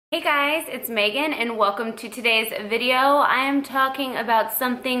Hey guys, it's Megan and welcome to today's video. I am talking about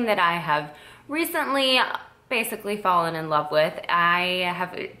something that I have recently basically fallen in love with. I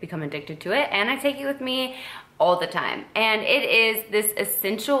have become addicted to it and I take it with me all the time. And it is this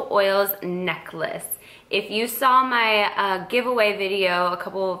essential oils necklace. If you saw my giveaway video a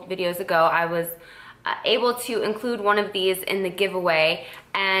couple videos ago, I was able to include one of these in the giveaway,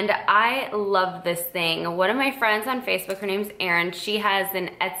 and I love this thing. One of my friends on Facebook, her name's Erin, she has an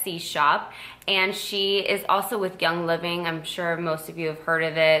Etsy shop and she is also with Young Living. I'm sure most of you have heard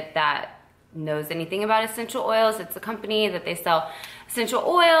of it that knows anything about essential oils. It's a company that they sell essential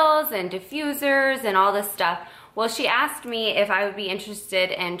oils and diffusers and all this stuff. Well, she asked me if I would be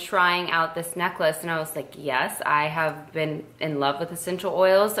interested in trying out this necklace, and I was like, yes, I have been in love with essential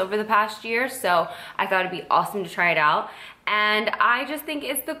oils over the past year, so I thought it'd be awesome to try it out. And I just think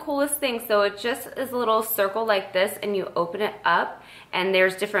it's the coolest thing. So it just is a little circle like this, and you open it up, and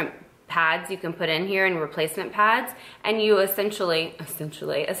there's different pads you can put in here and replacement pads, and you essential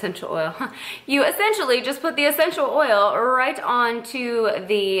oil. You essentially just put the essential oil right onto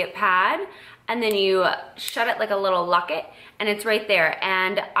the pad, and then you shut it like a little locket, and it's right there.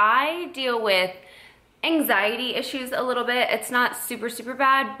 And I deal with anxiety issues a little bit. It's not super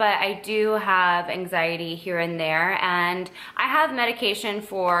bad, but I do have anxiety here and there, and I have medication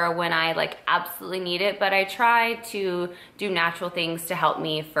for when I like absolutely need it, but I try to do natural things to help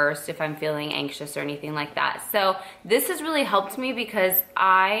me first if I'm feeling anxious or anything like that. So this has really helped me because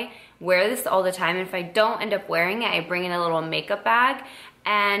I wear this all the time, and if I don't end up wearing it, I bring in a little makeup bag.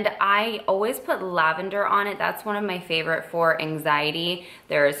 And I always put lavender on it. That's one of my favorite for anxiety.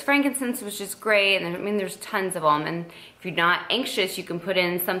 There's frankincense, which is great, and I mean there's tons of them. And if you're not anxious, you can put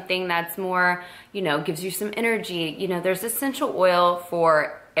in something that's more, you know, gives you some energy. You know, there's essential oil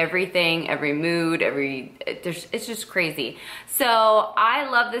for everything, every mood, it's just crazy. So I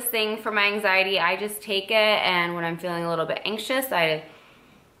love this thing for my anxiety. I just take it, and when I'm feeling a little bit anxious, I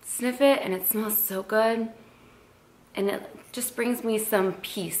sniff it, and it smells so good. And it just brings me some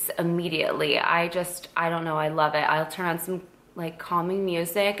peace immediately. I don't know, I love it. I'll turn on some like calming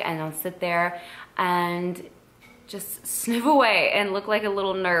music and I'll sit there and just sniff away and look like a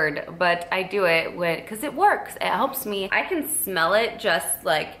little nerd, but I do it because it works. It helps me. I can smell it just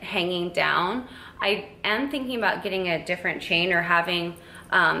like hanging down. I am thinking about getting a different chain or having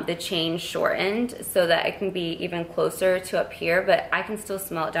the chain shortened so that it can be even closer to up here, but I can still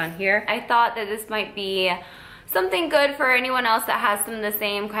smell it down here. I thought that this might be something good for anyone else that has some of the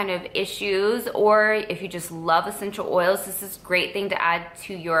same kind of issues, or if you just love essential oils, this is a great thing to add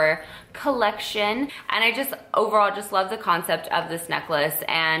to your collection. And I just overall just love the concept of this necklace,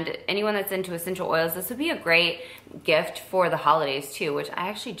 and anyone that's into essential oils, this would be a great gift for the holidays too, which I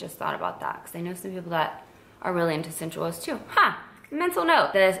actually just thought about that because I know some people that are really into essential oils too. Mental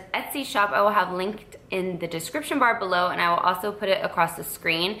note, the Etsy shop I will have linked in the description bar below, and I will also put it across the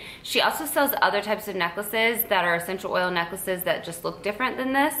screen. She also sells other types of necklaces that are essential oil necklaces that just look different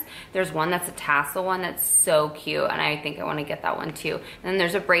than this. There's one that's a tassel one that's so cute, and I think I want to get that one too. And then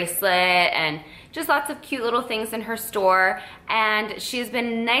there's a bracelet and just lots of cute little things in her store, and she's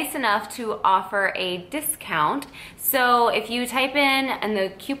been nice enough to offer a discount. So if you type in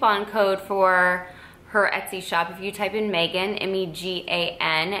the coupon code for her Etsy shop, if you type in Megan,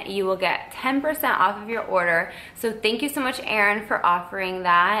 M-E-G-A-N, you will get 10% off of your order. So thank you so much, Erin, for offering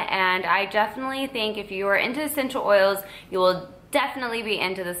that. And I definitely think if you are into essential oils, you will definitely be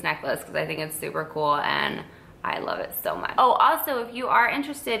into this necklace because I think it's super cool and I love it so much. Oh, also, if you are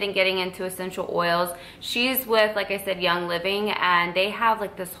interested in getting into essential oils, she's with, like I said, Young Living, and they have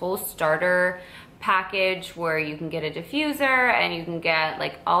like this whole starter package where you can get a diffuser and you can get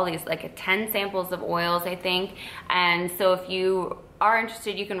like all these like 10 samples of oils, I think. And so if you are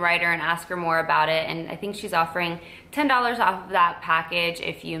interested, you can write her and ask her more about it, and I think she's offering $10 off of that package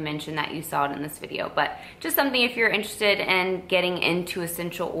if you mention that you saw it in this video. But just something if you're interested in getting into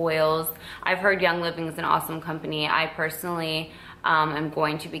essential oils. I've heard Young Living is an awesome company. I personally I'm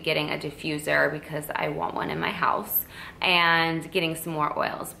going to be getting a diffuser because I want one in my house, and getting some more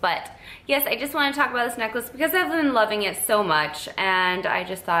oils. But yes, I just want to talk about this necklace because I've been loving it so much, and I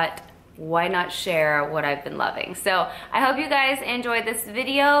just thought, why not share what I've been loving? So I hope you guys enjoyed this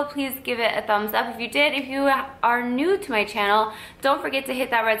video. Please give it a thumbs up if you did. If you are new to my channel, don't forget to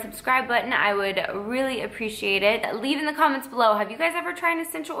hit that red subscribe button. I would really appreciate it. Leave in the comments below, have you guys ever tried an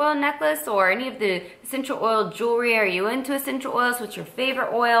essential oil necklace or any of the essential oil jewelry? Are you into essential oils? What's your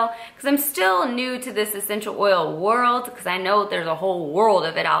favorite oil? Because I'm still new to this essential oil world, because I know there's a whole world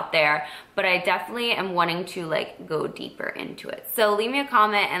of it out there, but I definitely am wanting to like go deeper into it. So leave me a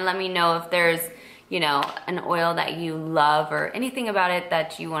comment and let me know if there's you know, an oil that you love or anything about it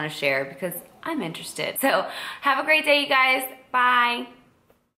that you want to share, because I'm interested. So have a great day, you guys. Bye.